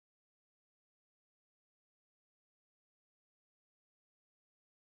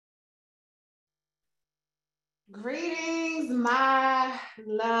Greetings, my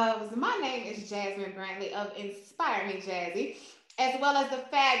loves. My name is Jasmine Brantley of Inspire Me Jazzy, as well as the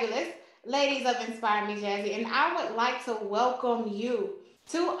fabulous ladies of Inspire Me Jazzy. And I would like to welcome you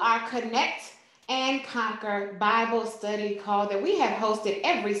to our Connect and Conquer Bible study call that we have hosted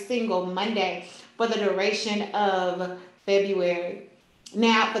every single Monday for the duration of February.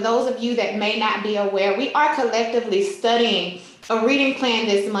 Now, for those of you that may not be aware, we are collectively studying a reading plan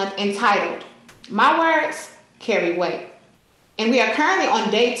this month entitled My Words Carry Weight. And we are currently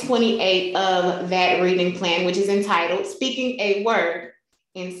on day 28 of that reading plan, which is entitled Speaking a Word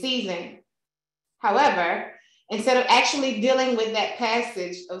in Season. However, instead of actually dealing with that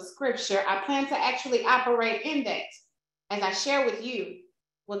passage of scripture, I plan to actually operate in that as I share with you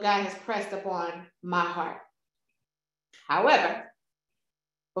what God has pressed upon my heart. However,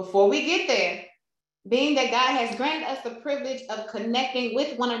 before we get there, being that God has granted us the privilege of connecting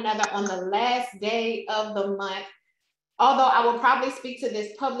with one another on the last day of the month, although I will probably speak to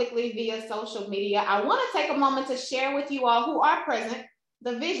this publicly via social media, I want to take a moment to share with you all who are present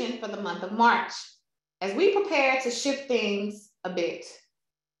the vision for the month of March as we prepare to shift things a bit.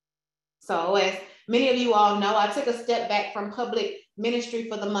 So, as many of you all know, I took a step back from public ministry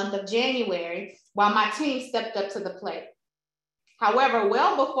for the month of January while my team stepped up to the plate. However,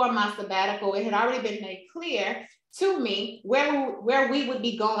 well before my sabbatical, it had already been made clear to me where we would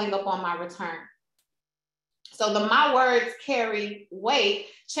be going upon my return. So the My Words Carry Weight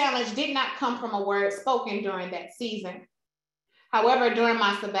challenge did not come from a word spoken during that season. However, during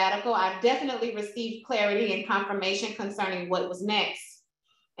my sabbatical, I definitely received clarity and confirmation concerning what was next.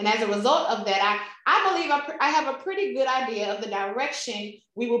 And as a result of that, I believe I have a pretty good idea of the direction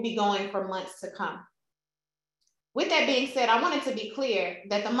we will be going for months to come. With that being said, I wanted to be clear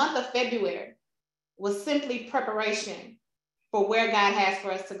that the month of February was simply preparation for where God has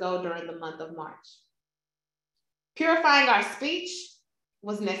for us to go during the month of March. Purifying our speech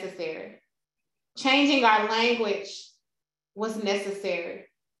was necessary. Changing our language was necessary.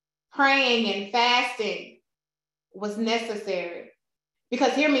 Praying and fasting was necessary.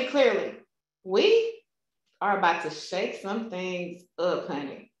 Because hear me clearly, we are about to shake some things up,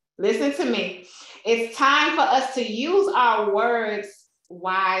 honey. Listen to me. It's time for us to use our words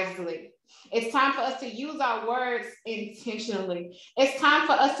wisely. It's time for us to use our words intentionally. It's time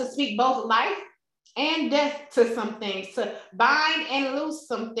for us to speak both life and death to some things, to bind and loose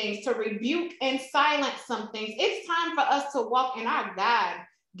some things, to rebuke and silence some things. It's time for us to walk in our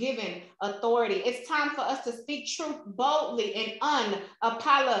God-given authority. It's time for us to speak truth boldly and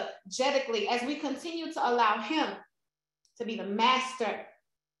unapologetically as we continue to allow Him to be the master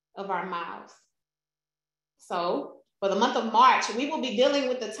of our mouths. So, for the month of March, we will be dealing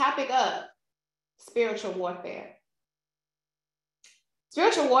with the topic of spiritual warfare.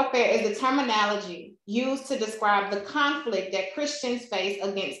 Spiritual warfare is the terminology used to describe the conflict that Christians face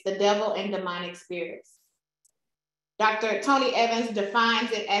against the devil and demonic spirits. Dr. Tony Evans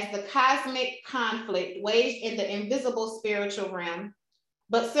defines it as the cosmic conflict waged in the invisible spiritual realm,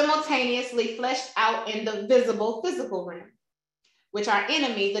 but simultaneously fleshed out in the visible physical realm, which our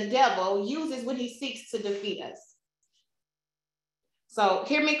enemy, the devil, uses when he seeks to defeat us. So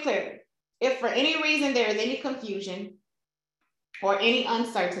hear me clearly. If for any reason there is any confusion or any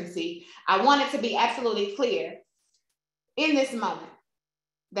uncertainty, I want it to be absolutely clear in this moment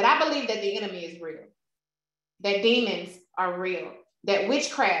that I believe that the enemy is real, that demons are real, that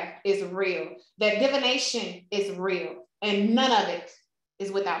witchcraft is real, that divination is real, and none of it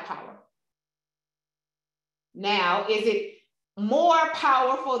is without power. Now, is it more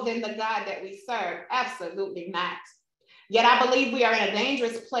powerful than the God that we serve? Absolutely not. Yet I believe we are in a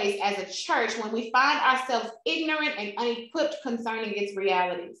dangerous place as a church when we find ourselves ignorant and unequipped concerning its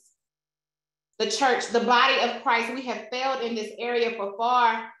realities. The church, the body of Christ, we have failed in this area for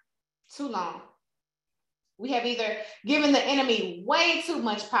far too long. We have either given the enemy way too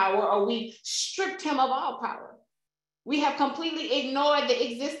much power or we stripped him of all power. We have completely ignored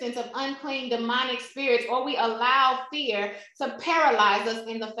the existence of unclean demonic spirits, or we allow fear to paralyze us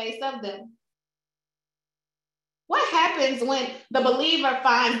in the face of them. What happens when the believer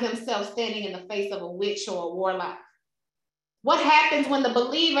finds themselves standing in the face of a witch or a warlock? What happens when the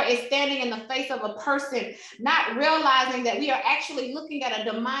believer is standing in the face of a person, not realizing that we are actually looking at a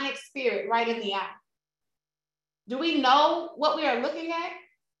demonic spirit right in the eye? Do we know what we are looking at?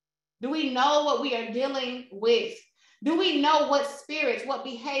 Do we know what we are dealing with? Do we know what spirits, what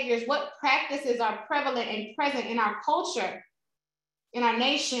behaviors, what practices are prevalent and present in our culture, in our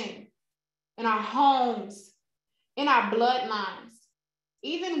nation, in our homes, in our bloodlines,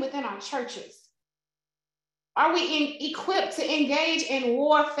 even within our churches? Are we equipped to engage in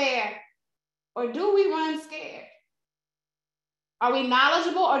warfare or do we run scared? Are we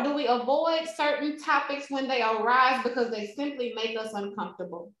knowledgeable, or do we avoid certain topics when they arise because they simply make us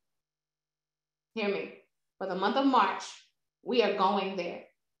uncomfortable? Hear me. For the month of March, we are going there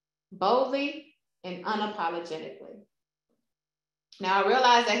boldly and unapologetically. Now, I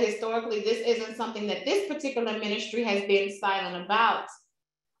realize that historically, this isn't something that this particular ministry has been silent about,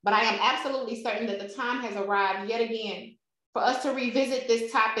 but I am absolutely certain that the time has arrived yet again for us to revisit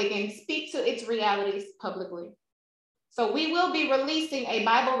this topic and speak to its realities publicly. So we will be releasing a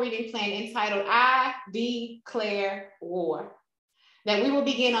Bible reading plan entitled I Declare War, that we will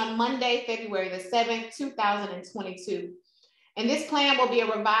begin on Monday, February the 7th, 2022. And this plan will be a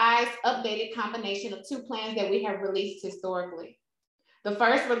revised, updated combination of two plans that we have released historically. The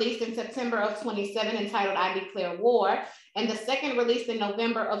first released in September of 27 entitled I Declare War, and the second released in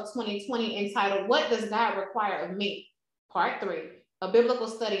November of 2020 entitled What Does God Require of Me? Part 3, a biblical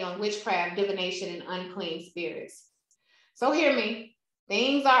study on witchcraft, divination, and unclean spirits. So hear me,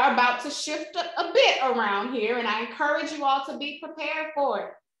 things are about to shift a bit around here, and I encourage you all to be prepared for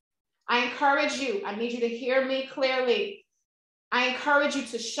it. I encourage you, I need you to hear me clearly. I encourage you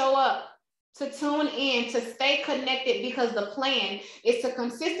to show up, to tune in, to stay connected, because the plan is to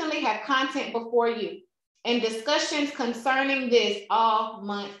consistently have content before you and discussions concerning this all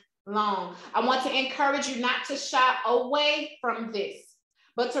month long. I want to encourage you not to shy away from this,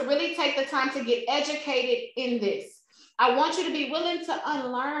 but to really take the time to get educated in this. I want you to be willing to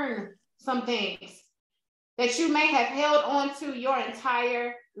unlearn some things that you may have held on to your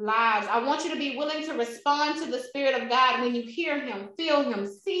entire lives. I want you to be willing to respond to the Spirit of God when you hear him, feel him,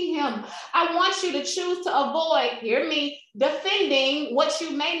 see him. I want you to choose to avoid, hear me, defending what you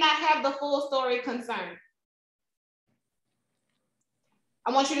may not have the full story concerning.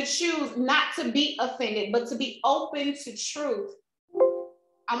 I want you to choose not to be offended, but to be open to truth.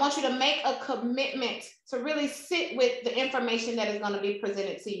 I want you to make a commitment to really sit with the information that is going to be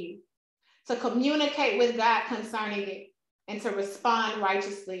presented to you, to communicate with God concerning it, and to respond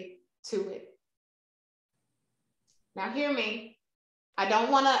righteously to it. Now, hear me. I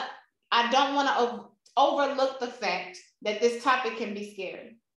don't want to overlook the fact that this topic can be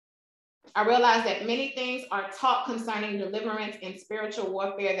scary. I realize that many things are taught concerning deliverance and spiritual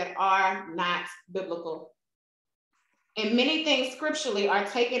warfare that are not biblical. And many things scripturally are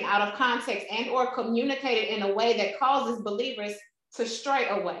taken out of context and or communicated in a way that causes believers to stray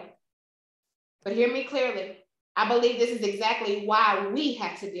away. But hear me clearly. I believe this is exactly why we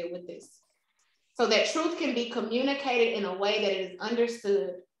have to deal with this, so that truth can be communicated in a way that it is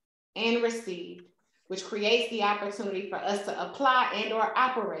understood and received, which creates the opportunity for us to apply and or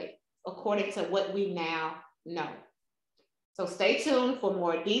operate according to what we now know. So stay tuned for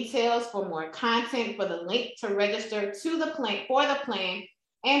more details, for more content, for the link to register to the plan, for the plan,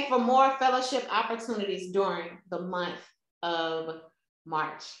 and for more fellowship opportunities during the month of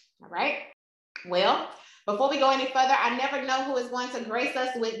March. All right. Well, before we go any further, I never know who is going to grace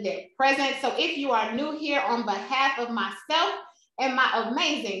us with their presence. So if you are new here, on behalf of myself and my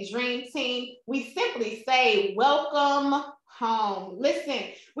amazing dream team, we simply say welcome home. Listen,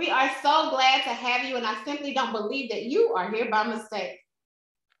 we are so glad to have you, and I simply don't believe that you are here by mistake.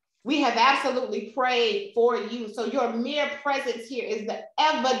 We have absolutely prayed for you. So your mere presence here is the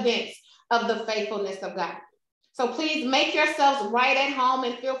evidence of the faithfulness of God. So please make yourselves right at home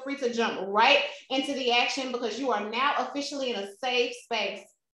and feel free to jump right into the action, because you are now officially in a safe space,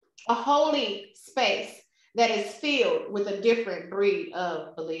 a holy space that is filled with a different breed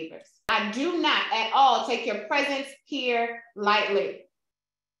of believers. I do not at all take your presence here lightly.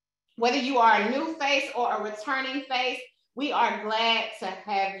 Whether you are a new face or a returning face, we are glad to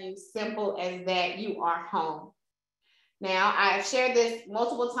have you. Simple as that. You are home. Now, I've shared this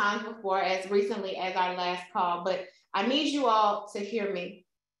multiple times before, as recently as our last call, but I need you all to hear me.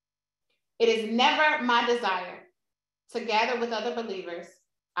 It is never my desire to gather with other believers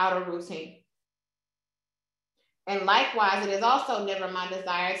out of routine. And likewise, it is also never my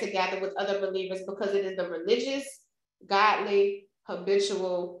desire to gather with other believers because it is the religious, godly,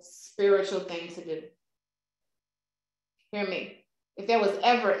 habitual, spiritual thing to do. Hear me. If there was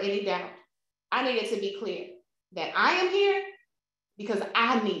ever any doubt, I need it to be clear that I am here because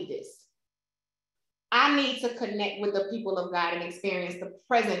I need this. I need to connect with the people of God and experience the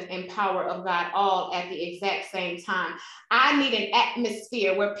presence and power of God all at the exact same time. I need an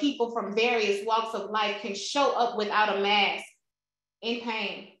atmosphere where people from various walks of life can show up without a mask, in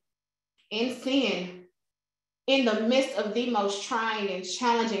pain, in sin, in the midst of the most trying and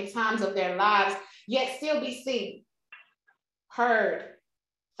challenging times of their lives, yet still be seen, heard,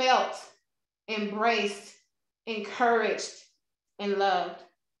 felt, embraced, encouraged, and loved.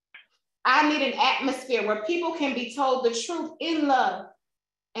 I need an atmosphere where people can be told the truth in love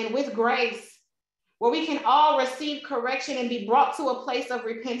and with grace, where we can all receive correction and be brought to a place of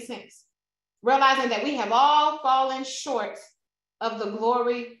repentance, realizing that we have all fallen short of the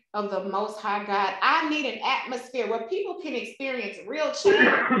glory of the Most High God. I need an atmosphere where people can experience real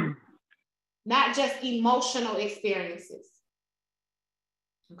change, not just emotional experiences.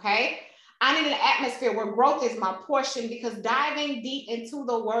 Okay? I need an atmosphere where growth is my portion, because diving deep into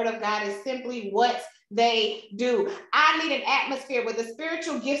the Word of God is simply what they do. I need an atmosphere where the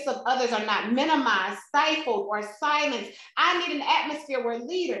spiritual gifts of others are not minimized, stifled, or silenced. I need an atmosphere where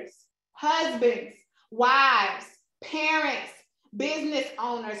leaders, husbands, wives, parents, business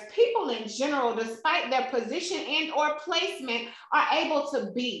owners, people in general, despite their position and or placement, are able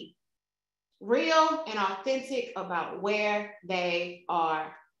to be real and authentic about where they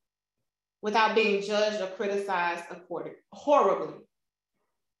are, without being judged or criticized horribly.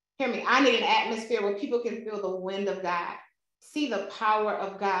 Hear me. I need an atmosphere where people can feel the wind of God, see the power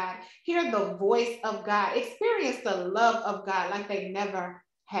of God, hear the voice of God, experience the love of God like they never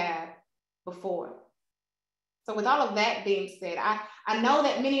have before. So with all of that being said, I know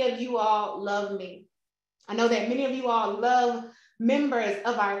that many of you all love me. I know that many of you all love members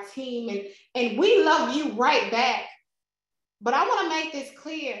of our team, and we love you right back. But I want to make this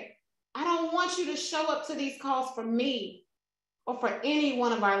clear. I don't want you to show up to these calls for me or for any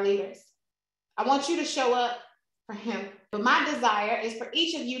one of our leaders. I want you to show up for him. But my desire is for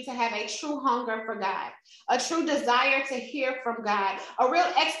each of you to have a true hunger for God, a true desire to hear from God, a real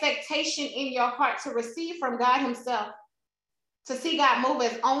expectation in your heart to receive from God himself, to see God move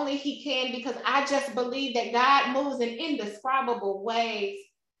as only he can, because I just believe that God moves in indescribable ways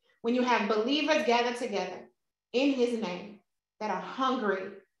when you have believers gathered together in his name that are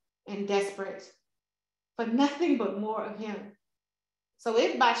hungry and desperate for nothing but more of him. So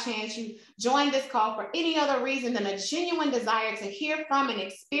if by chance you join this call for any other reason than a genuine desire to hear from and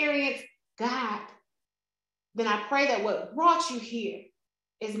experience God, then I pray that what brought you here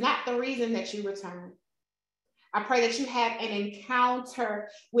is not the reason that you return. I pray that you have an encounter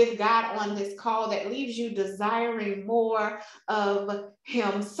with God on this call that leaves you desiring more of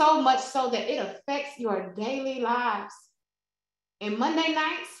him, so much so that it affects your daily lives. And Monday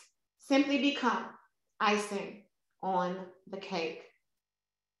nights simply become icing on the cake.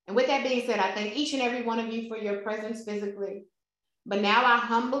 And with that being said, I thank each and every one of you for your presence physically. But now I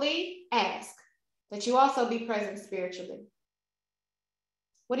humbly ask that you also be present spiritually.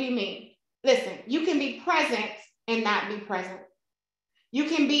 What do you mean? Listen, you can be present and not be present. You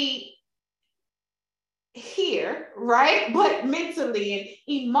can be here, right? But mentally and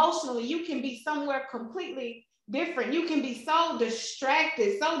emotionally, you can be somewhere completely different. You can be so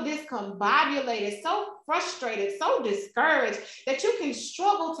distracted, so discombobulated, so frustrated, so discouraged that you can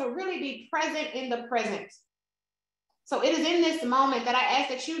struggle to really be present in the present. So it is in this moment that I ask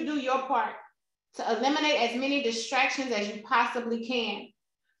that you do your part to eliminate as many distractions as you possibly can,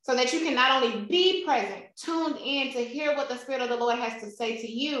 so that you can not only be present, tuned in to hear what the Spirit of the Lord has to say to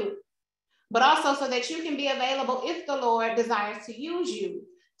you, but also so that you can be available if the Lord desires to use you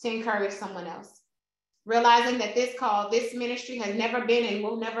to encourage someone else. Realizing that this call, this ministry has never been and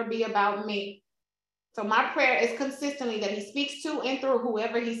will never be about me. So my prayer is consistently that he speaks to and through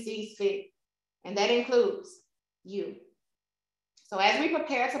whoever he sees fit. And that includes you. So as we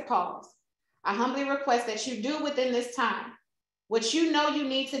prepare to pause, I humbly request that you do within this time what you know you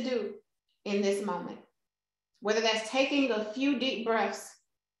need to do in this moment. Whether that's taking a few deep breaths,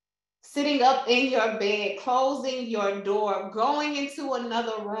 sitting up in your bed, closing your door, going into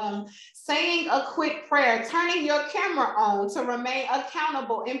another room, saying a quick prayer, turning your camera on to remain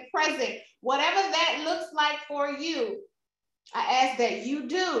accountable and present, whatever that looks like for you, I ask that you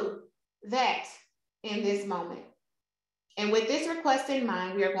do that in this moment. And with this request in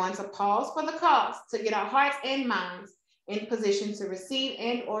mind, we are going to pause for the cause to get our hearts and minds in position to receive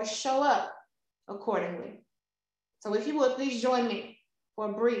and or show up accordingly. So if you would, please join me for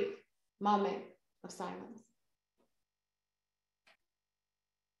a brief moment of silence.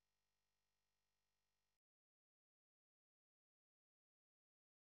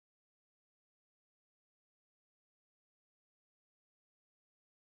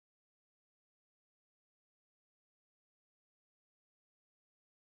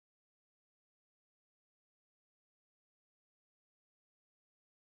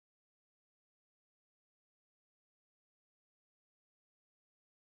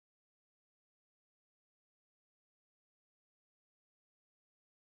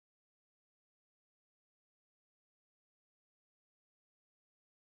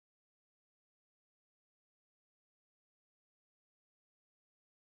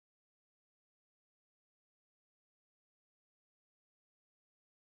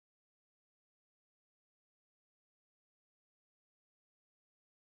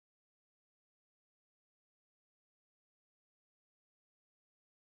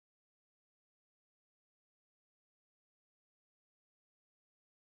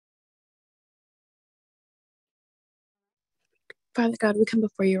 Father God, we come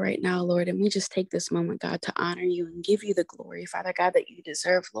before you right now, Lord, and we just take this moment, God, to honor you and give you the glory, Father God, that you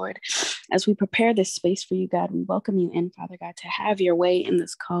deserve, Lord. As we prepare this space for you, God, we welcome you in, Father God, to have your way in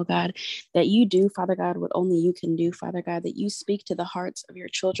this call, God, that you do, Father God, what only you can do, Father God, that you speak to the hearts of your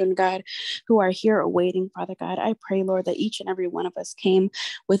children, God, who are here awaiting, Father God. I pray, Lord, that each and every one of us came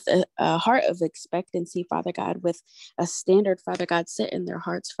with a heart of expectancy, Father God, with a standard, Father God, set in their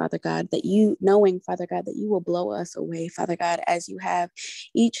hearts, Father God, that you, knowing, Father God, that you will blow us away, Father God, as you have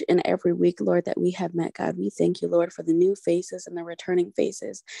each and every week, Lord, that we have met, God. We thank you, Lord, for the new faces and the returning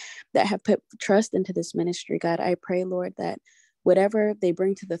faces that have put trust into this ministry, God. I pray, Lord, that whatever they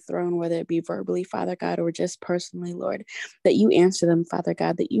bring to the throne, whether it be verbally, Father God, or just personally, Lord, that you answer them, Father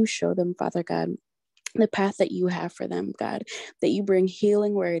God, that you show them, Father God, the path that you have for them, God, that you bring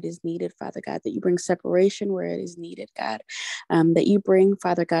healing where it is needed, Father God, that you bring separation where it is needed, God, that you bring,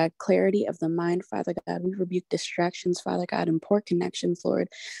 Father God, clarity of the mind, Father God. We rebuke distractions, Father God, and poor connections, Lord,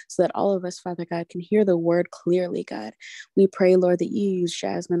 so that all of us, Father God, can hear the word clearly, God. We pray, Lord, that you use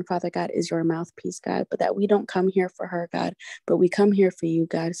Jasmine, Father God, as your mouthpiece, God, but that we don't come here for her, God, but we come here for you,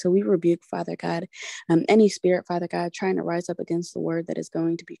 God. So we rebuke, Father God, any spirit, Father God, trying to rise up against the word that is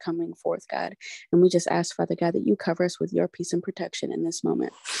going to be coming forth, God. And we just ask, Father God, that you cover us with your peace and protection in this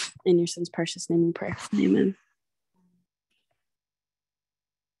moment. In your son's precious name we pray. Amen.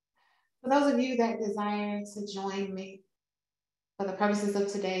 For those of you that desire to join me for the purposes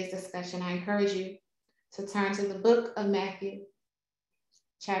of today's discussion, I encourage you to turn to the book of Matthew,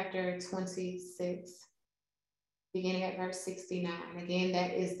 chapter 26, beginning at verse 69. Again,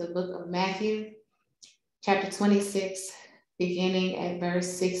 that is the book of Matthew, chapter 26, beginning at verse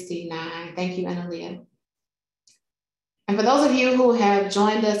 69. Thank you, Analia. And for those of you who have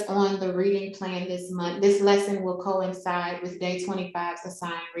joined us on the reading plan this month, this lesson will coincide with day 25's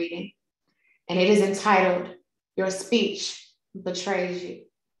assigned reading. And it is entitled, Your Speech Betrays You.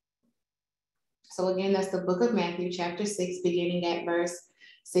 So again, that's the book of Matthew, chapter 6, beginning at verse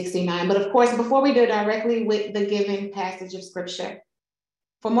 69. But of course, before we do directly with the given passage of scripture,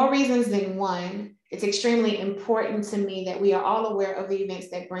 for more reasons than one, it's extremely important to me that we are all aware of the events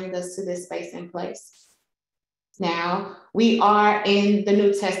that bring us to this space and place. Now, we are in the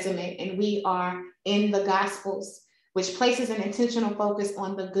New Testament and we are in the Gospels, which places an intentional focus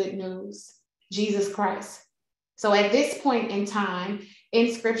on the good news, Jesus Christ. So at this point in time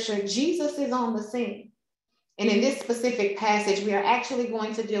in scripture, Jesus is on the scene. And in this specific passage, we are actually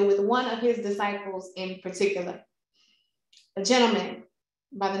going to deal with one of his disciples in particular, a gentleman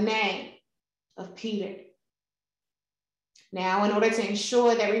by the name of Peter. Now, in order to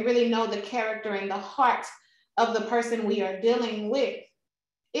ensure that we really know the character and the heart of the person we are dealing with,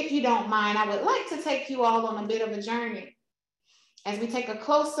 if you don't mind, I would like to take you all on a bit of a journey as we take a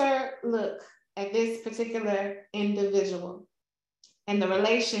closer look at this particular individual and the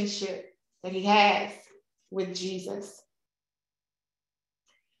relationship that he has with Jesus.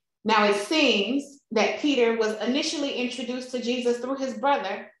 Now, it seems that Peter was initially introduced to Jesus through his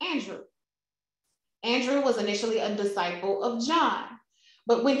brother, Andrew. Andrew was initially a disciple of John,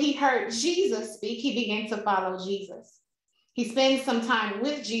 but when he heard Jesus speak, he began to follow Jesus. He spends some time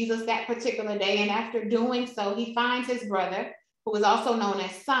with Jesus that particular day, and after doing so, he finds his brother, who is also known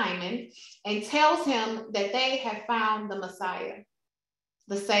as Simon, and tells him that they have found the Messiah,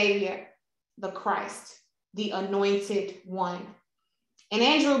 the Savior, the Christ, the anointed one. And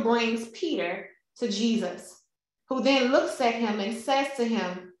Andrew brings Peter to Jesus, who then looks at him and says to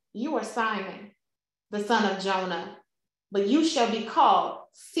him, "You are Simon, the son of Jonah, but you shall be called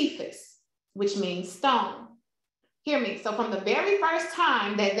Cephas," which means stone. Hear me. So from the very first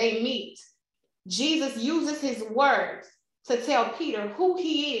time that they meet, Jesus uses his words to tell Peter who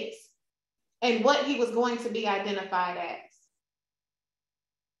he is and what he was going to be identified as.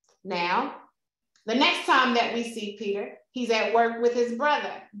 Now, the next time that we see Peter, he's at work with his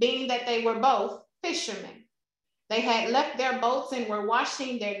brother, being that they were both fishermen. They had left their boats and were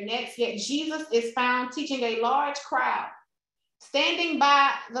washing their nets, yet Jesus is found teaching a large crowd, standing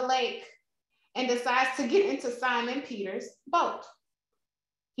by the lake, and decides to get into Simon Peter's boat.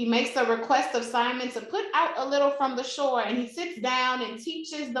 He makes a request of Simon to put out a little from the shore, and he sits down and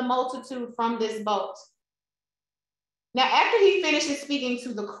teaches the multitude from this boat. Now, after he finishes speaking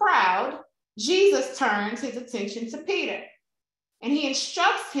to the crowd, Jesus turns his attention to Peter, and he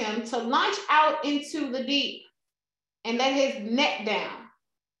instructs him to launch out into the deep and let his net down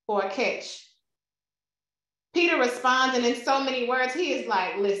for a catch. Peter responds, and in so many words, he is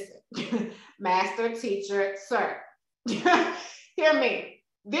like, "Listen, master, teacher, sir, hear me.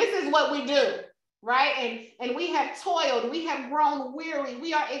 This is what we do, right? And we have toiled, we have grown weary,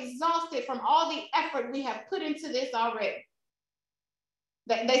 we are exhausted from all the effort we have put into this already.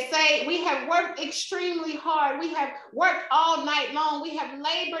 They say we have worked extremely hard. We have worked all night long. We have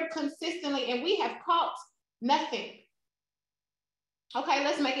labored consistently and we have caught nothing. Okay,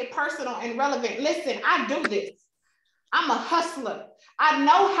 let's make it personal and relevant. Listen, I do this. I'm a hustler. I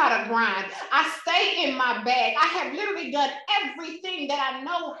know how to grind. I stay in my bag. I have literally done everything that I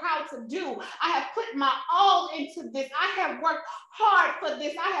know how to do. I have put my all into this. I have worked hard for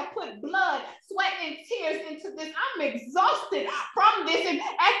this. I have put blood, sweat, and tears into this. I'm exhausted from this. And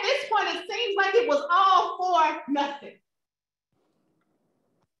at this point, it seems like it was all for nothing.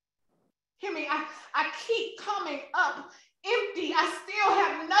 Hear me, I keep coming up empty. I still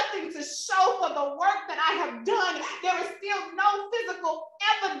have nothing to show for the work that I have done. There is still no physical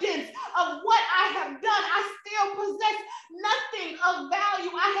evidence of what I have done. I still possess nothing of value.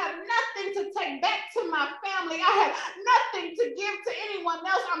 I have nothing to take back to my family. I have nothing to give to anyone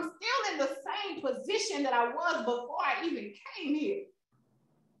else. I'm still in the same position that I was before I even came here.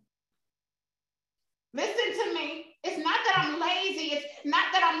 Listen to me. It's not that I'm lazy. It's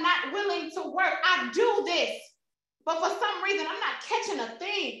not that I'm not willing to work. I do this. But for some reason, I'm not catching a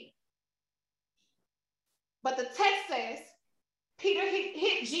thing. But the text says, Peter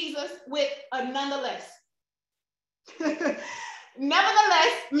hit Jesus with a nonetheless.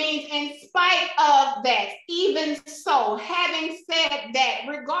 Nevertheless means in spite of that, even so, having said that,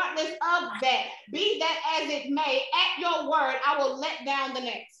 regardless of that, be that as it may, at your word, I will let down the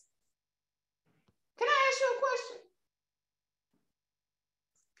nets. Can I ask you a question?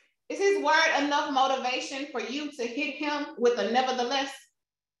 Is his word enough motivation for you to hit him with a nevertheless?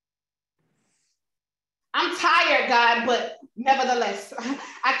 I'm tired, God, but nevertheless.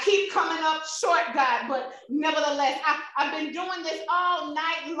 I keep coming up short, God, but nevertheless. I've been doing this all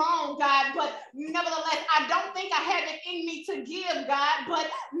night long, God, but nevertheless, I don't think I have it in me to give, God,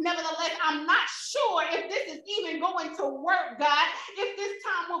 but nevertheless, I'm not sure if this is even going to work, God, if this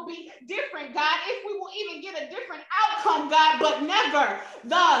time will be different, God, if we will even get a different outcome, God, but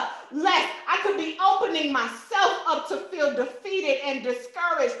nevertheless, I could be opening myself up to feel defeated and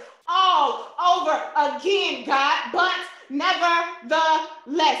discouraged all over again, God, but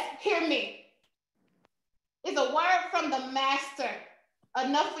nevertheless, hear me. Is a word from the master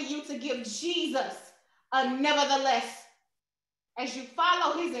enough for you to give Jesus a nevertheless? As you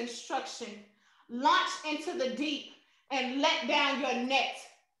follow his instruction, launch into the deep and let down your net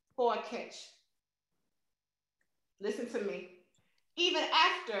for a catch. Listen to me. Even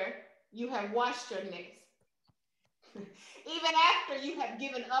after you have washed your nets, even after you have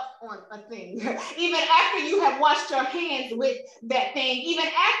given up on a thing, even after you have washed your hands with that thing, even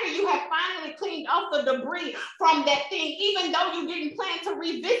after you have finally cleaned off the debris from that thing, even though you didn't plan to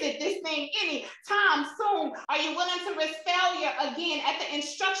revisit this thing anytime soon, are you willing to risk failure again at the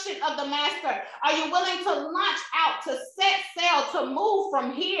instruction of the master? Are you willing to launch out, to set sail, to move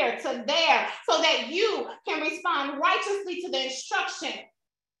from here to there so that you can respond righteously to the instruction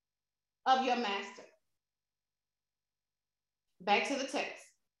of your master? Back to the text.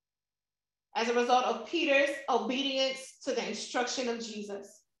 As a result of Peter's obedience to the instruction of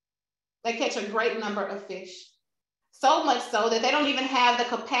Jesus, they catch a great number of fish. So much so that they don't even have the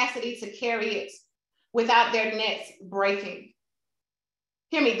capacity to carry it without their nets breaking.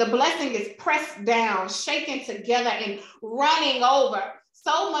 Hear me, the blessing is pressed down, shaken together, and running over.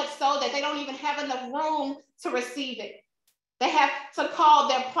 So much so that they don't even have enough room to receive it. They have to call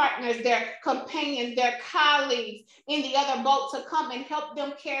their partners, their companions, their colleagues in the other boat to come and help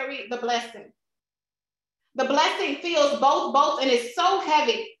them carry the blessing. The blessing fills both boats and is so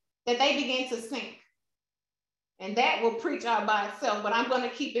heavy that they begin to sink. And that will preach out by itself, but I'm going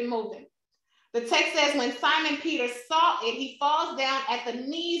to keep it moving. The text says, when Simon Peter saw it, he falls down at the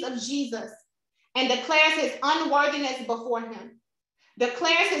knees of Jesus and declares his unworthiness before him.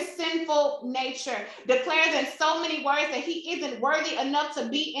 Declares his sinful nature, declares in so many words that he isn't worthy enough to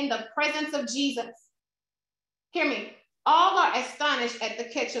be in the presence of Jesus. Hear me, all are astonished at the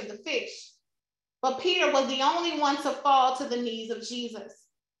catch of the fish, but Peter was the only one to fall to the knees of Jesus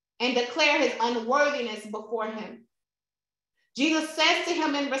and declare his unworthiness before him. Jesus says to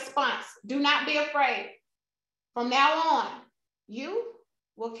him in response, do not be afraid. From now on, you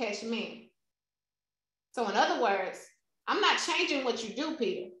will catch men. So in other words, I'm not changing what you do,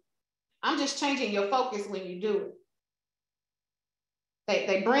 Peter. I'm just changing your focus when you do it.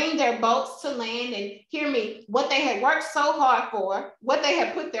 They bring their boats to land, and hear me, what they had worked so hard for, what they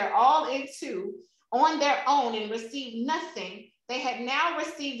had put their all into on their own and received nothing, they had now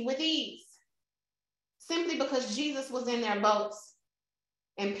received with ease, simply because Jesus was in their boats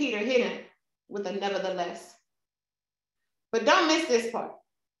and Peter hit him with a nevertheless. But don't miss this part.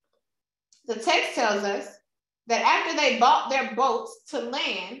 The text tells us that after they bought their boats to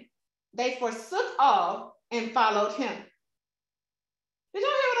land, they forsook all and followed him. Did y'all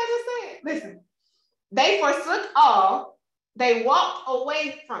hear what I just said? Listen, they forsook all, they walked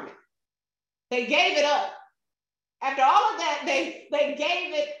away from it. They gave it up. After all of that, they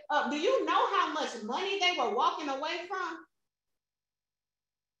gave it up. Do you know how much money they were walking away from?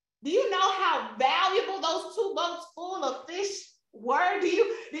 Do you know how valuable those 2 boats full of fish were? Do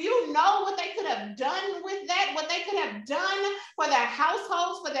you know what they could have done with that? What they could have done for their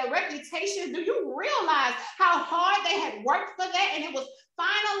households, for their reputation? Do you realize how hard they had worked for that? And it was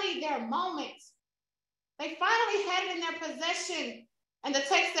finally their moment. They finally had it in their possession. And the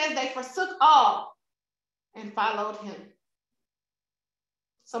text says they forsook all and followed him.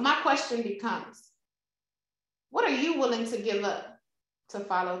 So my question becomes, what are you willing to give up to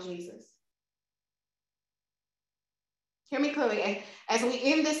follow Jesus? Hear me clearly. As we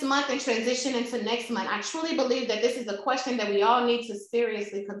end this month and transition into next month, I truly believe that this is a question that we all need to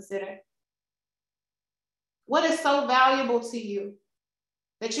seriously consider. What is so valuable to you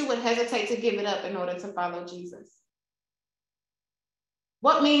that you would hesitate to give it up in order to follow Jesus?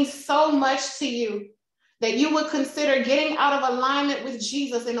 What means so much to you that you would consider getting out of alignment with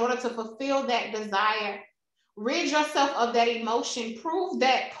Jesus in order to fulfill that desire? Rid yourself of that emotion, prove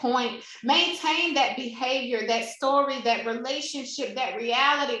that point, maintain that behavior, that story, that relationship, that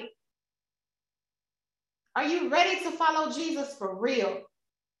reality. Are you ready to follow Jesus for real?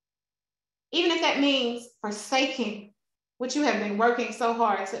 Even if that means forsaking what you have been working so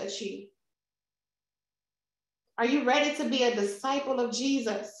hard to achieve. Are you ready to be a disciple of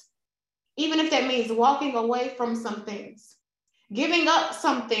Jesus? Even if that means walking away from some things, giving up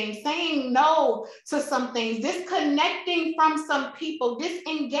some things, saying no to some things, disconnecting from some people,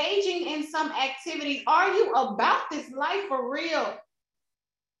 disengaging in some activities. Are you about this life for real?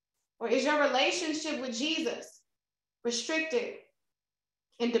 Or is your relationship with Jesus restricted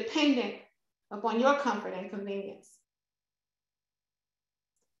and dependent upon your comfort and convenience?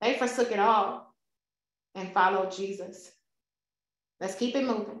 They forsook it all and followed Jesus. Let's keep it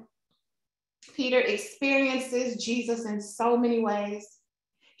moving. Peter experiences Jesus in so many ways.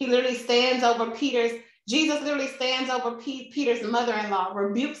 He literally stands over Jesus literally stands over Peter's mother-in-law,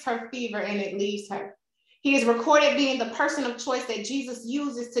 rebukes her fever, and it leaves her. He is recorded being the person of choice that Jesus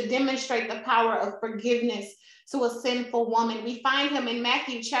uses to demonstrate the power of forgiveness to a sinful woman. We find him in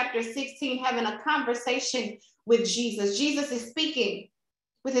Matthew chapter 16 having a conversation with Jesus. Jesus is speaking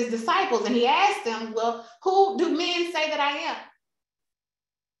with his disciples, and he asked them, well, who do men say that I am?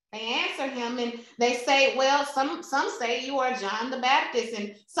 They answer him and they say, well, some say you are John the Baptist,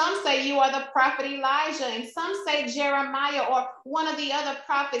 and some say you are the prophet Elijah, and some say Jeremiah or one of the other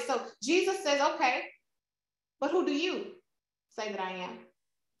prophets. So Jesus says, okay, but who do you say that I am?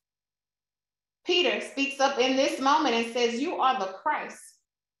 Peter speaks up in this moment and says, you are the Christ,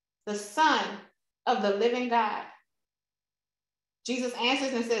 the Son of the living God. Jesus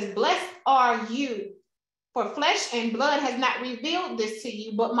answers and says, blessed are you, for flesh and blood has not revealed this to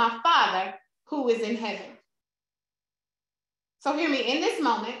you, but my Father who is in heaven. So hear me, in this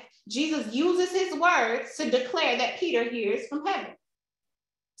moment, Jesus uses his words to declare that Peter hears from heaven.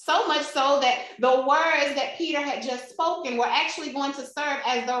 So much so that the words that Peter had just spoken were actually going to serve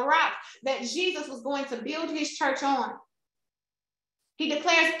as the rock that Jesus was going to build his church on. He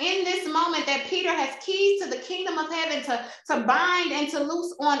declares in this moment that Peter has keys to the kingdom of heaven to bind and to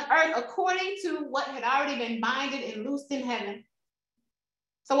loose on earth according to what had already been binded and loosed in heaven.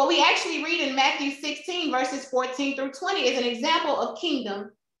 So what we actually read in Matthew 16, verses 14 through 20 is an example of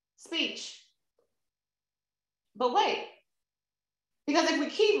kingdom speech. But wait, because if we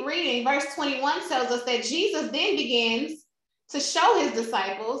keep reading, verse 21 tells us that Jesus then begins to show his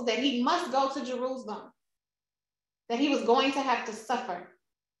disciples that he must go to Jerusalem, that he was going to have to suffer,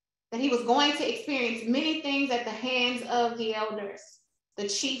 that he was going to experience many things at the hands of the elders, the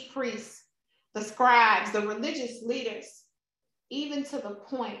chief priests, the scribes, the religious leaders, even to the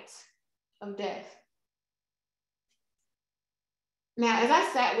point of death. Now, as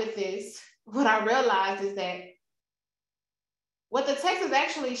I sat with this, what I realized is that what the text is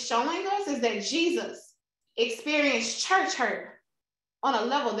actually showing us is that Jesus experienced church hurt on a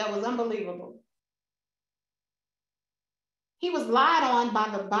level that was unbelievable. He was lied on by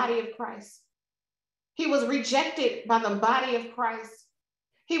the body of Christ. He was rejected by the body of Christ.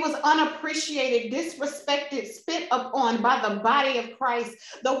 He was unappreciated, disrespected, spit upon by the body of Christ.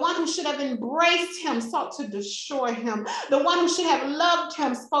 The one who should have embraced him sought to destroy him. The one who should have loved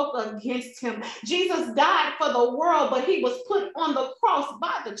him spoke against him. Jesus died for the world, but he was put on the cross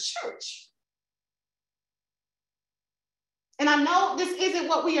by the church. And I know this isn't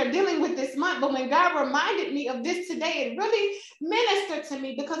what we are dealing with this month, but when God reminded me of this today, it really ministered to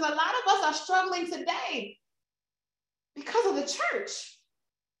me, because a lot of us are struggling today because of the church.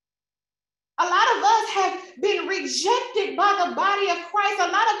 A lot of us have been rejected by the body of Christ. A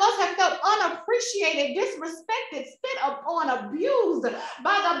lot of us have felt unappreciated, disrespected, spit upon, abused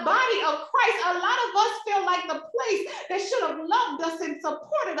by the body of Christ. A lot of us feel like the place that should have loved us and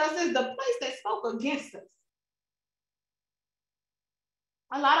supported us is the place that spoke against us.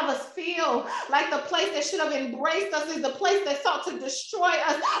 A lot of us feel like the place that should have embraced us is the place that sought to destroy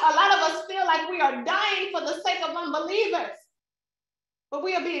us. A lot of us feel like we are dying for the sake of unbelievers, but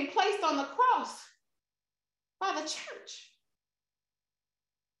we are being placed on the cross by the church.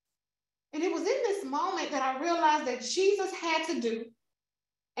 And it was in this moment that I realized that Jesus had to do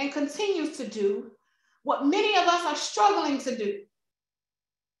and continues to do what many of us are struggling to do,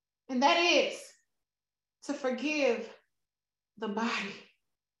 and that is to forgive the body.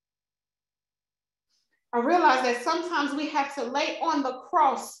 I realize that sometimes we have to lay on the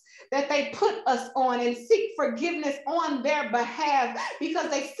cross that they put us on and seek forgiveness on their behalf, because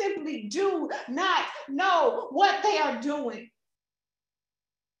they simply do not know what they are doing.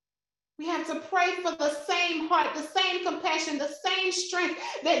 We have to pray for the same heart, the same compassion, the same strength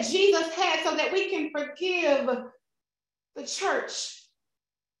that Jesus had, so that we can forgive the church,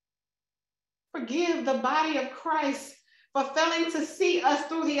 forgive the body of Christ, for failing to see us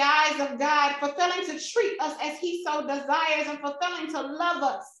through the eyes of God, for failing to treat us as he so desires, and for failing to love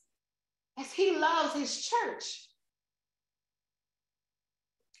us as he loves his church.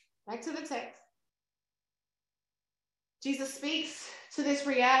 Back to the text. Jesus speaks to this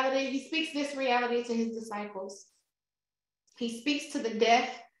reality. He speaks this reality to his disciples. He speaks to the death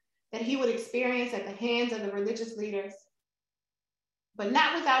that he would experience at the hands of the religious leaders, but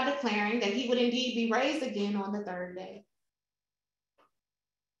not without declaring that he would indeed be raised again on the third day.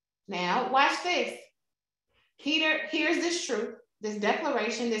 Now, watch this. Peter hears this truth, this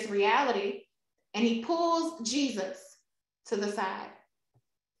declaration, this reality, and he pulls Jesus to the side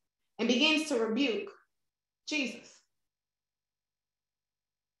and begins to rebuke Jesus.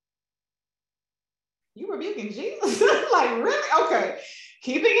 You rebuking Jesus? Like, really? Okay.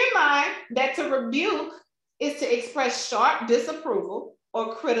 Keeping in mind that to rebuke is to express sharp disapproval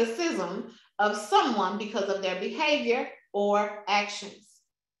or criticism of someone because of their behavior or actions.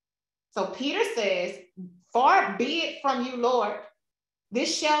 So Peter says, "Far be it from you, Lord.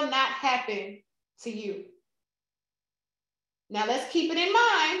 This shall not happen to you." Now let's keep it in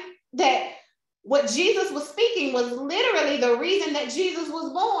mind that what Jesus was speaking was literally the reason that Jesus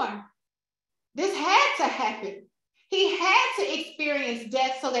was born. This had to happen. He had to experience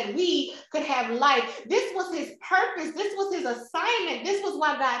death so that we could have life. This was his purpose. This was his assignment. This was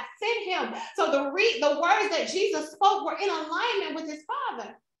why God sent him. So the words that Jesus spoke were in alignment with his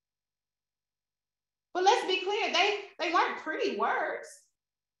Father. But let's be clear, they weren't pretty words.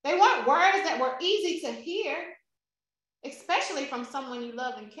 They weren't words that were easy to hear, especially from someone you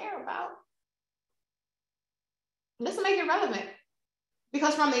love and care about. Let's make it relevant,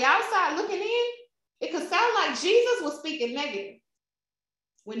 because from the outside looking in, it could sound like Jesus was speaking negative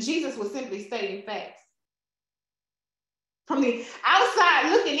when Jesus was simply stating facts. From the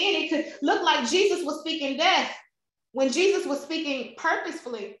outside looking in, it could look like Jesus was speaking death when Jesus was speaking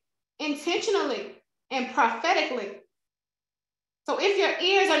purposefully, intentionally, and prophetically. So if your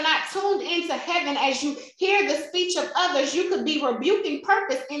ears are not tuned into heaven as you hear the speech of others, you could be rebuking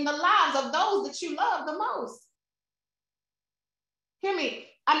purpose in the lives of those that you love the most. Hear me.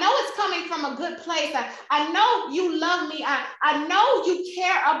 I know it's coming from a good place. I know you love me. I know you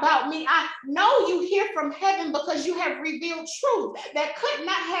care about me. I know you hear from heaven, because you have revealed truth that could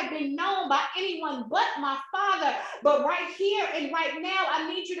not have been known by anyone but my Father. But right here and right now,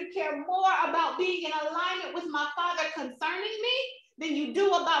 I need you to care more about being in alignment with my Father concerning me than you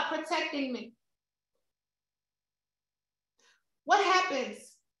do about protecting me. What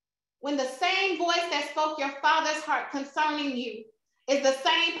happens when the same voice that spoke your Father's heart concerning you is the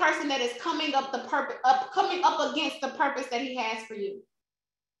same person that is coming up against the purpose that he has for you?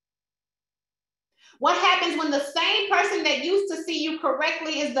 What happens when the same person that used to see you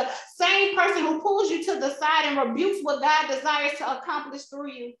correctly is the same person who pulls you to the side and rebukes what God desires to accomplish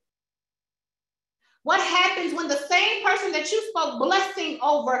through you? What happens when the same person that you spoke blessing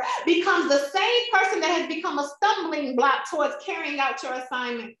over becomes the same person that has become a stumbling block towards carrying out your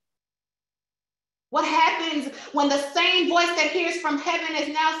assignment? What happens when the same voice that hears from heaven is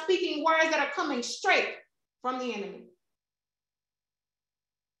now speaking words that are coming straight from the enemy?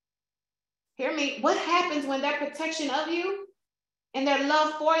 Hear me. What happens when their protection of you and their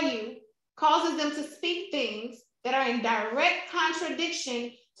love for you causes them to speak things that are in direct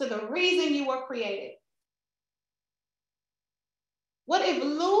contradiction to the reason you were created? What if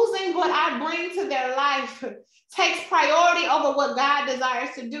losing what I bring to their life takes priority over what God desires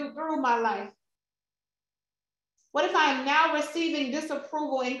to do through my life? What if I am now receiving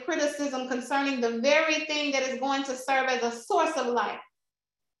disapproval and criticism concerning the very thing that is going to serve as a source of life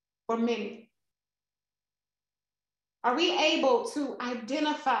for many? Are we able to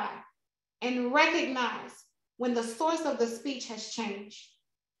identify and recognize when the source of the speech has changed,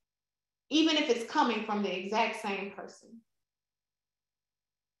 even if it's coming from the exact same person?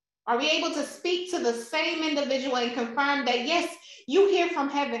 Are we able to speak to the same individual and confirm that, yes, you hear from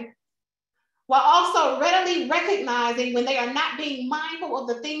heaven, while also readily recognizing when they are not being mindful of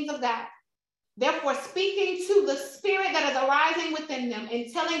the things of God? Therefore, speaking to the spirit that is arising within them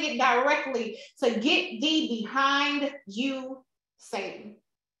and telling it directly to get thee behind you, Satan.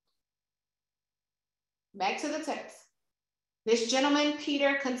 Back to the text. This gentleman,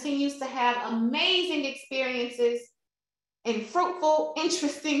 Peter, continues to have amazing experiences and fruitful,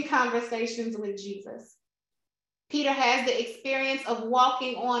 interesting conversations with Jesus. Peter has the experience of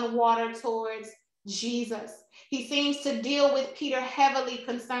walking on water towards Jesus. He seems to deal with Peter heavily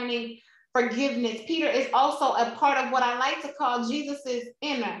concerning forgiveness. Peter is also a part of what I like to call Jesus's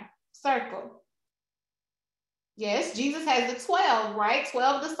inner circle. Yes, Jesus has the 12, right?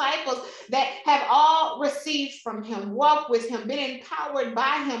 12 disciples that have all received from him, walked with him, been empowered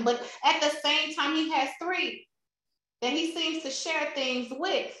by him. But at the same time, he has 3 that he seems to share things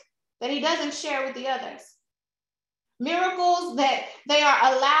with, that he doesn't share with the others. Miracles that they are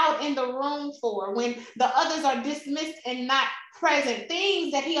allowed in the room for when the others are dismissed and not present.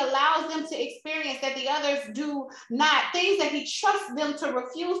 Things that he allows them to experience that the others do not. Things that he trusts them to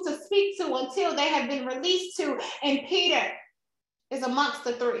refuse to speak to until they have been released to. And Peter is amongst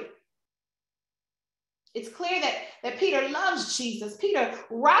the 3. It's clear that Peter loves Jesus. Peter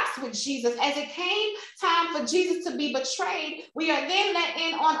rocks with Jesus. As it came time for Jesus to be betrayed, we are then let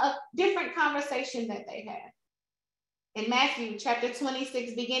in on a different conversation that they had. In Matthew chapter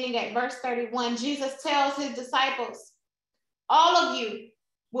 26, beginning at verse 31, Jesus tells his disciples, all of you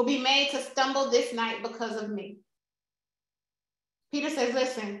will be made to stumble this night because of me. Peter says,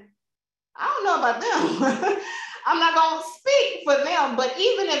 listen, I don't know about them. I'm not going to speak for them, but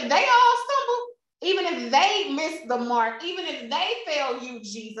even if they all stumble, even if they miss the mark, even if they fail you,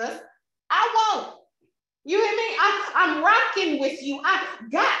 Jesus, I won't. You hear me? I'm rocking with you. I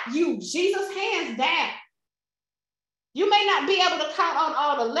got you, Jesus, hands down. You may not be able to count on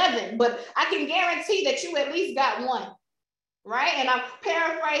all 11, but I can guarantee that you at least got 1, right? And I'm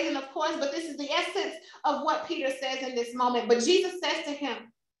paraphrasing, of course, but this is the essence of what Peter says in this moment. But Jesus says to him,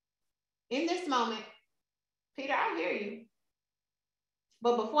 in this moment, Peter, I hear you.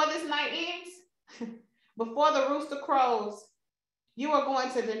 But before this night ends, before the rooster crows, you are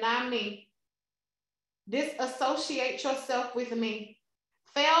going to deny me, disassociate yourself with me,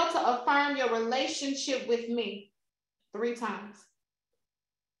 fail to affirm your relationship with me 3 times.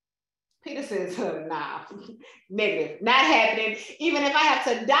 Peter says, nah, negative, not happening. Even if I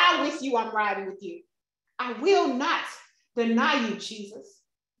have to die with you, I'm riding with you. I will not deny you, Jesus.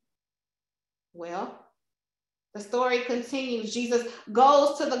 Well, the story continues. Jesus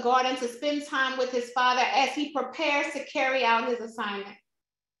goes to the garden to spend time with his Father as he prepares to carry out his assignment.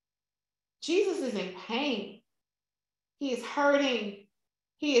 Jesus is in pain. He is hurting.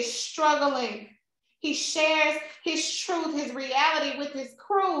 He is struggling. He shares his truth, his reality with his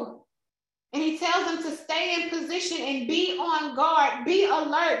crew. And he tells them to stay in position and be on guard, be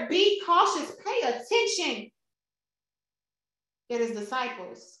alert, be cautious, pay attention. Yet his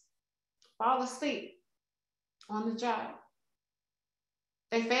disciples fall asleep on the job.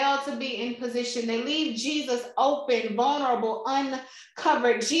 They fail to be in position. They leave Jesus open, vulnerable,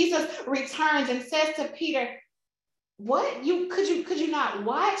 uncovered. Jesus returns and says to Peter, what? Could you not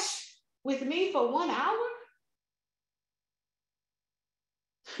watch with me for 1 hour?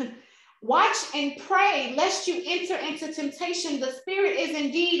 Watch and pray lest you enter into temptation. The spirit is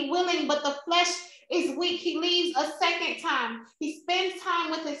indeed willing, but the flesh is weak. He leaves a second time. He spends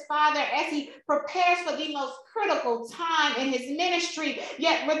time with his Father as he prepares for the most critical time in his ministry,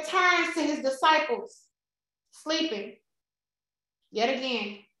 yet returns to his disciples, sleeping. Yet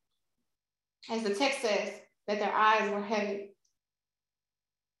again, as the text says, that their eyes were heavy.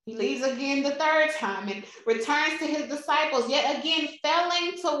 He leaves again the 3rd time and returns to his disciples, yet again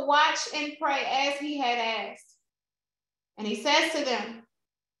failing to watch and pray as he had asked. And he says to them,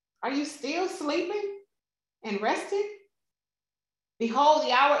 are you still sleeping and resting? Behold,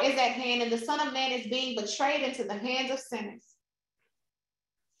 the hour is at hand, and the Son of Man is being betrayed into the hands of sinners.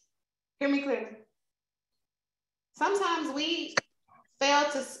 Hear me clearly. Sometimes we fail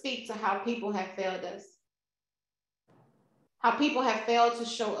to speak to how people have failed us, how people have failed to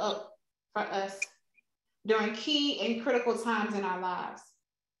show up for us during key and critical times in our lives.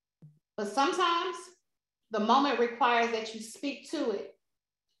 But sometimes the moment requires that you speak to it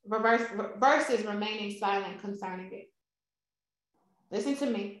versus remaining silent concerning it. Listen to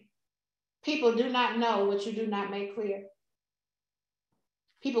me. People do not know what you do not make clear.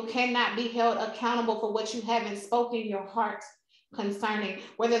 People cannot be held accountable for what you haven't spoken in your heart concerning.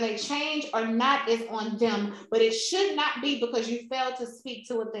 Whether they change or not is on them, but it should not be because you failed to speak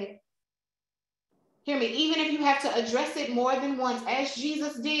to a thing. Hear me, even if you have to address it more than once, as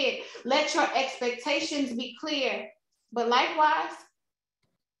Jesus did, let your expectations be clear. But likewise,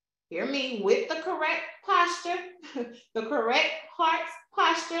 hear me, with the correct posture, the correct heart's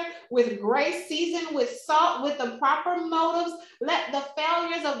posture, with grace seasoned with salt, with the proper motives, let the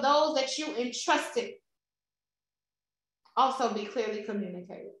failures of those that you entrusted also be clearly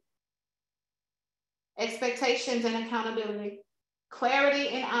communicated. Expectations and accountability, clarity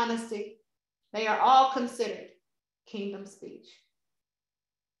and honesty, they are all considered kingdom speech.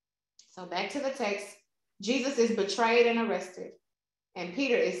 So back to the text, Jesus is betrayed and arrested. And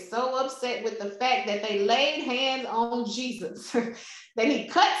Peter is so upset with the fact that they laid hands on Jesus that he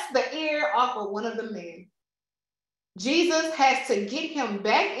cuts the ear off of one of the men. Jesus has to get him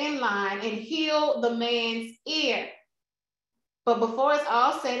back in line and heal the man's ear. But before it's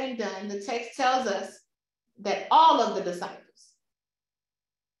all said and done, the text tells us that all of the disciples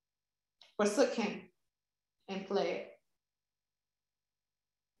forsook him and fled.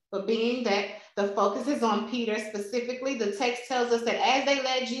 But being that the focus is on Peter specifically, the text tells us that as they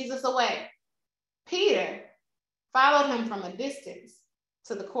led Jesus away, Peter followed him from a distance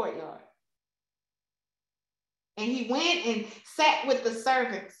to the courtyard. And he went and sat with the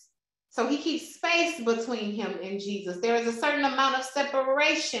servants. So he keeps space between him and Jesus. There is a certain amount of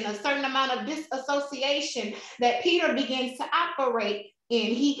separation, a certain amount of disassociation that Peter begins to operate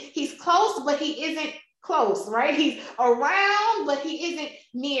in. He's close, but he isn't close, right? He's around, but he isn't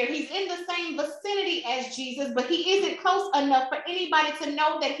near. He's in the same vicinity as Jesus, but he isn't close enough for anybody to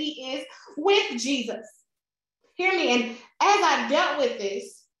know that he is with Jesus. Hear me. And as I dealt with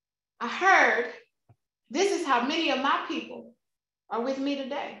this, I heard this is how many of my people are with me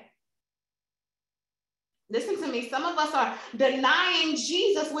today. Listen to me. Some of us are denying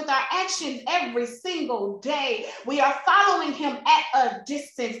Jesus with our actions every single day. We are following him at a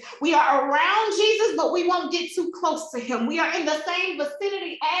distance. We are around Jesus, but we won't get too close to him. We are in the same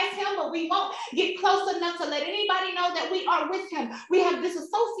vicinity as him, but we won't get close enough to let anybody know that we are with him. We have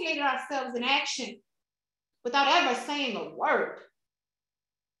disassociated ourselves in action without ever saying a word.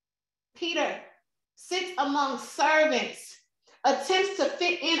 Peter sits among servants, attempts to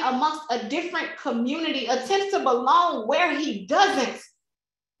fit in amongst a different community, attempts to belong where he doesn't,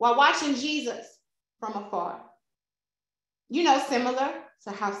 while watching Jesus from afar. You know, similar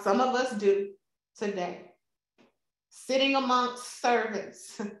to how some of us do today. Sitting amongst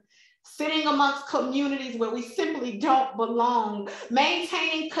servants, sitting amongst communities where we simply don't belong,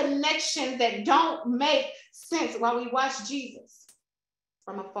 maintaining connections that don't make sense while we watch Jesus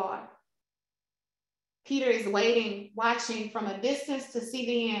from afar. Peter is waiting, watching from a distance to see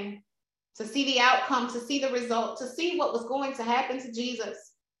the end, to see the outcome, to see the result, to see what was going to happen to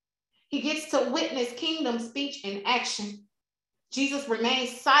Jesus. He gets to witness kingdom speech in action. Jesus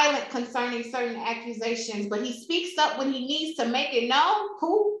remains silent concerning certain accusations, but he speaks up when he needs to make it known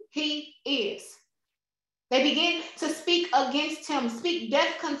who he is. They begin to speak against him, speak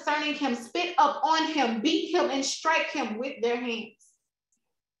death concerning him, spit up on him, beat him, and strike him with their hands.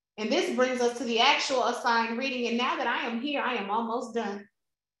 And this brings us to the actual assigned reading. And now that I am here, I am almost done.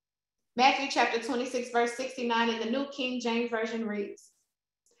 Matthew chapter 26, verse 69 in the New King James Version reads,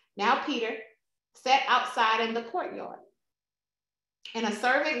 "Now Peter sat outside in the courtyard, and a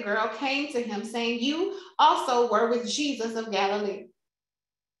servant girl came to him saying, 'You also were with Jesus of Galilee.'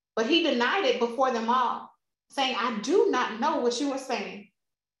 But he denied it before them all, saying, 'I do not know what you are saying.'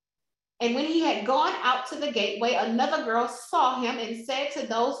 And when he had gone out to the gateway, another girl saw him and said to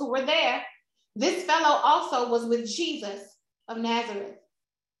those who were there, 'This fellow also was with Jesus of Nazareth.'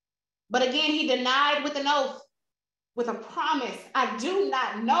 But again, he denied with an oath, with a promise, 'I do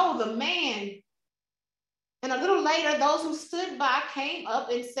not know the man.' And a little later, those who stood by came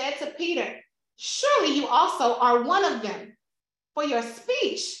up and said to Peter, 'Surely you also are one of them, for your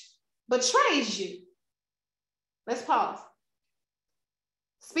speech betrays you.'" Let's pause.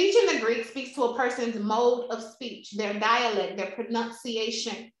 Speech in the Greek speaks to a person's mode of speech, their dialect, their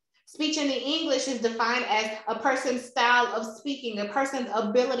pronunciation. Speech in the English is defined as a person's style of speaking, a person's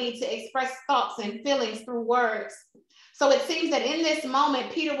ability to express thoughts and feelings through words. So it seems that in this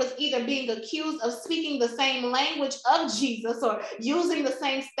moment, Peter was either being accused of speaking the same language of Jesus or using the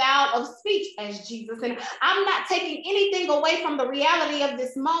same style of speech as Jesus. And I'm not taking anything away from the reality of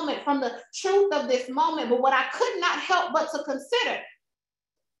this moment, from the truth of this moment. But what I could not help but to consider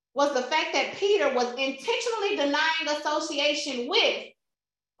was the fact that Peter was intentionally denying association with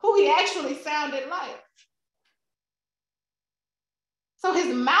who he actually sounded like. So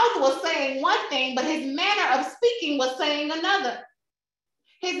his mouth was saying one thing, but his manner of speaking was saying another.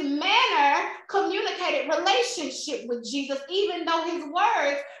 His manner communicated relationship with Jesus, even though his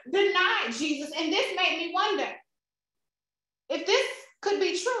words denied Jesus. And this made me wonder if this could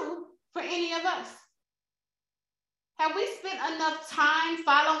be true for any of us. Have we spent enough time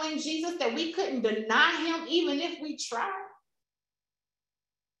following Jesus that we couldn't deny him even if we tried?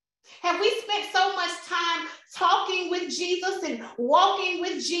 Have we spent so much time talking with Jesus and walking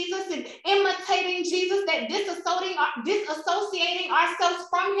with Jesus and imitating Jesus that disassociating ourselves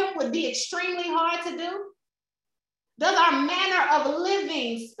from him would be extremely hard to do? Does our manner of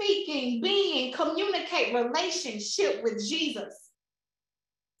living, speaking, being communicate relationship with Jesus?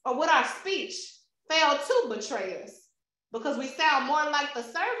 Or would our speech fail to betray us because we sound more like the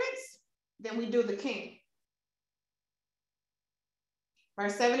servants than we do the king?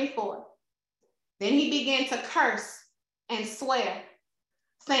 Verse 74, then he began to curse and swear,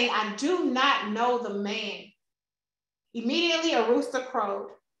 saying, I do not know the man. Immediately a rooster crowed,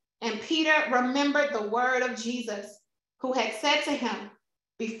 and Peter remembered the word of Jesus, who had said to him,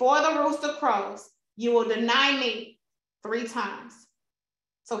 before the rooster crows, you will deny me 3 times.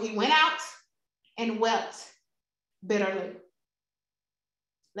 So he went out and wept bitterly.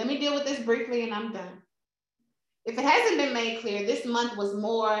 Let me deal with this briefly and I'm done. If it hasn't been made clear, this month was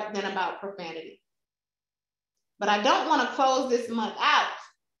more than about profanity. But I don't want to close this month out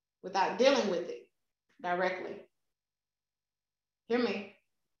without dealing with it directly. Hear me.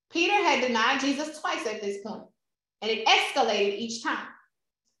 Peter had denied Jesus twice at this point, and it escalated each time.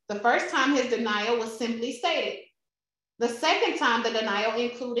 The first time his denial was simply stated. The second time the denial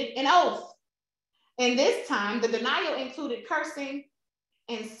included an oath. And this time the denial included cursing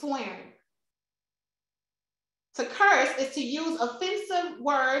and swearing. To curse is to use offensive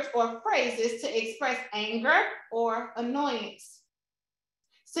words or phrases to express anger or annoyance.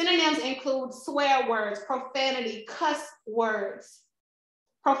 Synonyms include swear words, profanity, cuss words.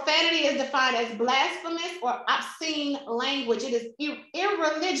 Profanity is defined as blasphemous or obscene language. It is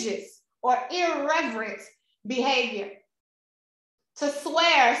irreligious or irreverent behavior. To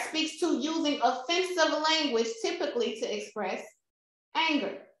swear speaks to using offensive language, typically to express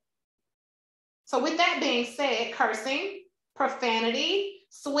anger. So with that being said, cursing, profanity,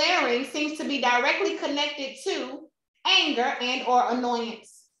 swearing seems to be directly connected to anger and or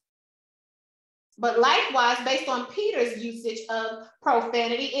annoyance. But likewise, based on Peter's usage of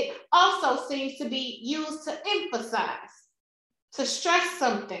profanity, it also seems to be used to emphasize, to stress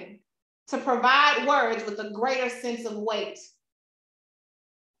something, to provide words with a greater sense of weight.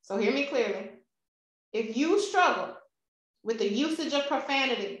 So hear me clearly. If you struggle with the usage of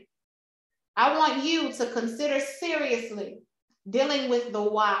profanity, I want you to consider seriously dealing with the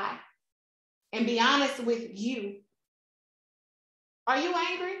why and be honest with you. Are you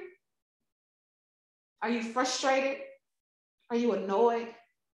angry? Are you frustrated? Are you annoyed?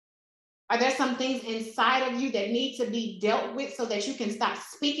 Are there some things inside of you that need to be dealt with so that you can stop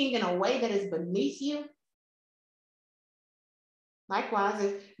speaking in a way that is beneath you? Likewise,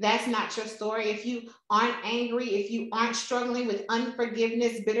 if that's not your story, if you aren't angry, if you aren't struggling with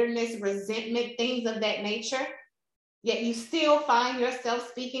unforgiveness, bitterness, resentment, things of that nature, yet you still find yourself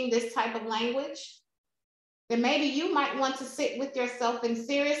speaking this type of language, then maybe you might want to sit with yourself and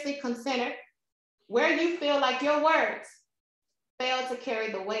seriously consider where you feel like your words fail to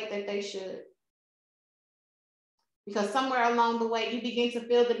carry the weight that they should. Because somewhere along the way, you begin to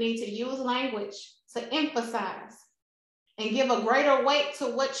feel the need to use language to emphasize and give a greater weight to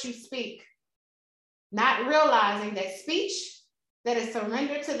what you speak, not realizing that speech that is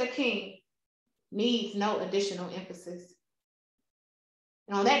surrendered to the King needs no additional emphasis.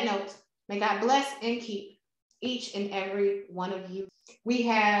 And on that note, may God bless and keep each and every one of you. We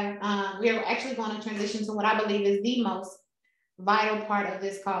are actually going to transition to what I believe is the most vital part of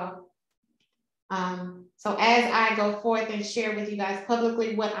this call. So as I go forth and share with you guys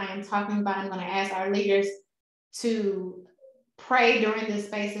publicly what I am talking about, I'm going to ask our leaders to pray during this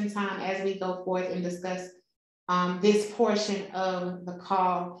space and time as we go forth and discuss this portion of the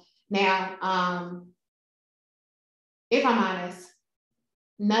call. Now, if I'm honest,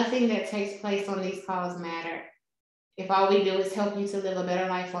 Nothing that takes place on these calls matter if all we do is help you to live a better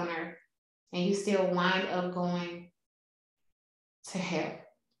life on earth and you still wind up going to hell,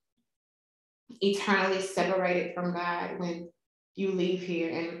 eternally separated from God when you leave here.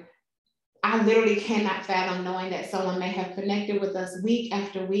 And I literally cannot fathom knowing that someone may have connected with us week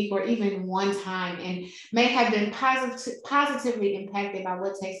after week or even one time and may have been positively impacted by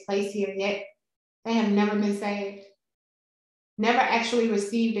what takes place here, yet they have never been saved, never actually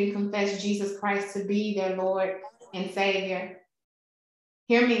received and confessed Jesus Christ to be their Lord and Savior.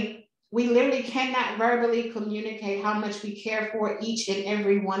 Hear me. We literally cannot verbally communicate how much we care for each and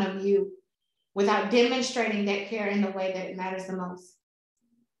every one of you without demonstrating that care in the way that it matters the most.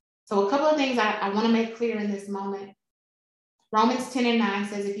 So a couple of things I want to make clear in this moment. Romans 10:9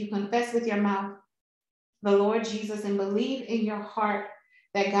 says, if you confess with your mouth the Lord Jesus and believe in your heart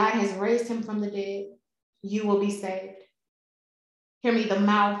that God has raised him from the dead, you will be saved. Hear me, the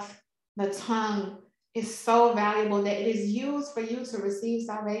mouth, the tongue is so valuable that it is used for you to receive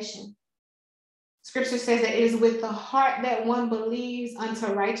salvation. Scripture says that it is with the heart that one believes unto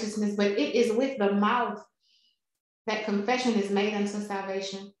righteousness, but it is with the mouth that confession is made unto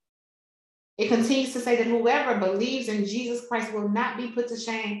salvation. It continues to say that whoever believes in Jesus Christ will not be put to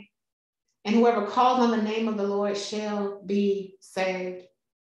shame, and whoever calls on the name of the Lord shall be saved.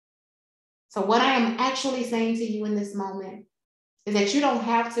 So what I am actually saying to you in this moment is that you don't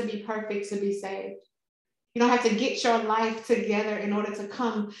have to be perfect to be saved. You don't have to get your life together in order to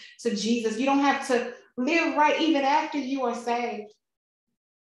come to Jesus. You don't have to live right even after you are saved.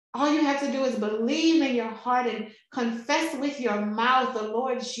 All you have to do is believe in your heart and confess with your mouth the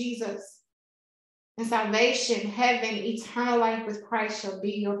Lord Jesus. And salvation, heaven, eternal life with Christ shall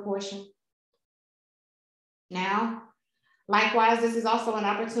be your portion. Now, likewise, this is also an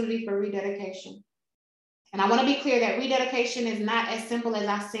opportunity for rededication. And I want to be clear that rededication is not as simple as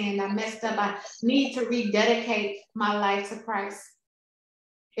I sinned, I messed up, I need to rededicate my life to Christ.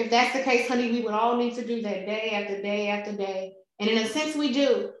 If that's the case, honey, we would all need to do that day after day after day. And in a sense, we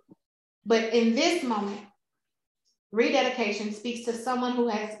do. But in this moment, rededication speaks to someone who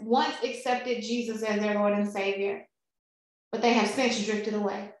has once accepted Jesus as their Lord and Savior, but they have since drifted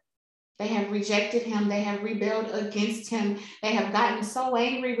away. They have rejected him. They have rebelled against him. They have gotten so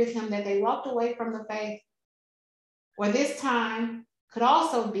angry with him that they walked away from the faith. Or this time could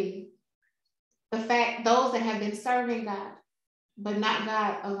also be the fact those that have been serving God, but not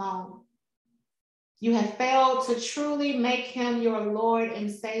God alone. You have failed to truly make him your Lord and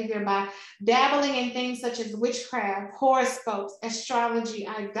Savior by dabbling in things such as witchcraft, horoscopes, astrology,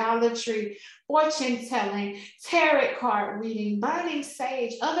 idolatry, fortune telling, tarot card reading, burning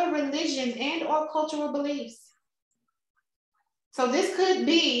sage, other religions and or cultural beliefs. So this could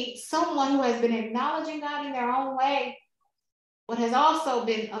be someone who has been acknowledging God in their own way, but has also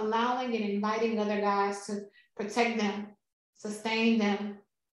been allowing and inviting other guys to protect them, sustain them,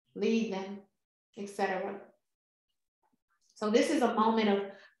 lead them, etc. So this is a moment of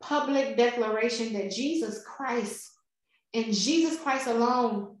public declaration that Jesus Christ and Jesus Christ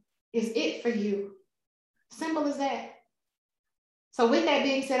alone is it for you. Simple as that. So with that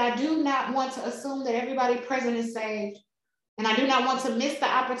being said, I do not want to assume that everybody present is saved. And I do not want to miss the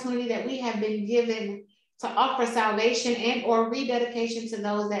opportunity that we have been given to offer salvation and or rededication to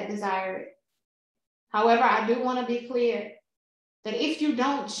those that desire it. However, I do want to be clear that if you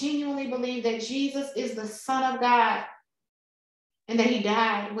don't genuinely believe that Jesus is the Son of God and that he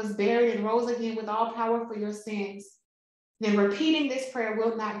died, was buried, and rose again with all power for your sins, then repeating this prayer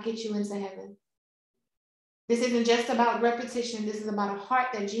will not get you into heaven. This isn't just about repetition. This is about a heart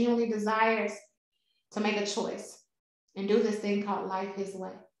that genuinely desires to make a choice and do this thing called life his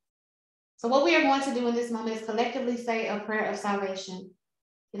way. So what we are going to do in this moment is collectively say a prayer of salvation.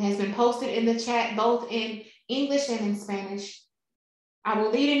 It has been posted in the chat, both in English and in Spanish. I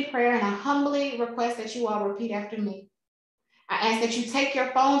will lead in prayer, and I humbly request that you all repeat after me. I ask that you take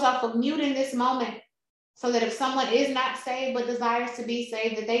your phones off of mute in this moment so that if someone is not saved but desires to be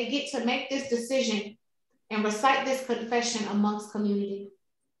saved, that they get to make this decision and recite this confession amongst community.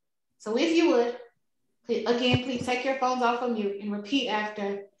 So if you would, again, please take your phones off of mute and repeat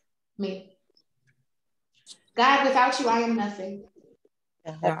after me. God, without you, I am nothing.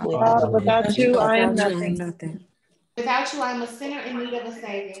 God, without you, I am nothing. Without you, I am a sinner in need of a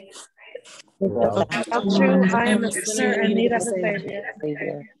Savior. Without you, I am a sinner in need of a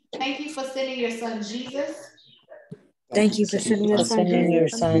Savior. Thank you for sending your son, Jesus. Thank you for sending your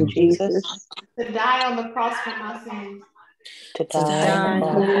son, Jesus, to die on the cross for my sins. To die on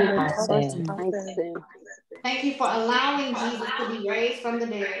the cross for my sins. Thank you for allowing Jesus to be raised from the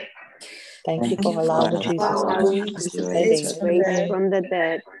dead. Thank you for allowing Jesus to raise from the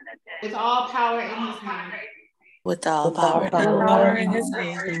dead. With all power in his name. With all power in his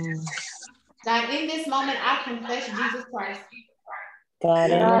name. God, in this moment, I confess Jesus Christ.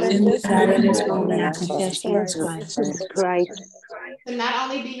 God, in this moment, I confess Jesus Christ. To not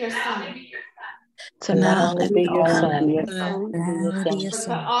only be your son. To not only be your son. But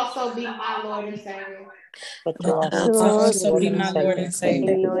to also be my Lord and Savior. But to also be my Lord and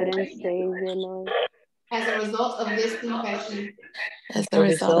Savior. As a result of this confession. As a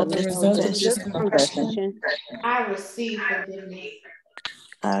result of this confession. I receive forgiveness.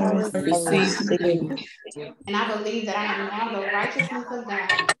 I receive forgiveness. And I believe that I am now the righteousness of God.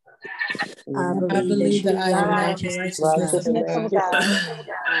 I believe that I am righteousness of God.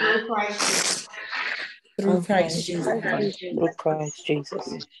 Through Christ Jesus. Through Christ Jesus. Through Christ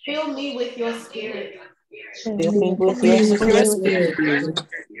Jesus. Fill me with your spirit. Fill me with your spirit.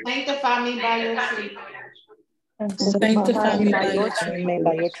 Sanctify me by your truth. Sanctify me by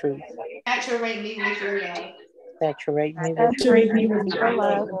your truth. Saturate me with your love. Saturate me with your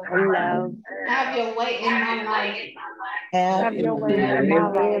love. Have your way in my life. Have your way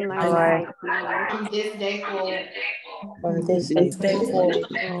in my life. From this day forward. From this day forward.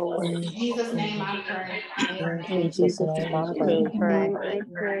 In Jesus' name I pray. In Jesus' name I pray. I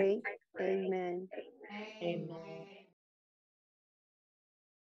pray. Amen. Amen.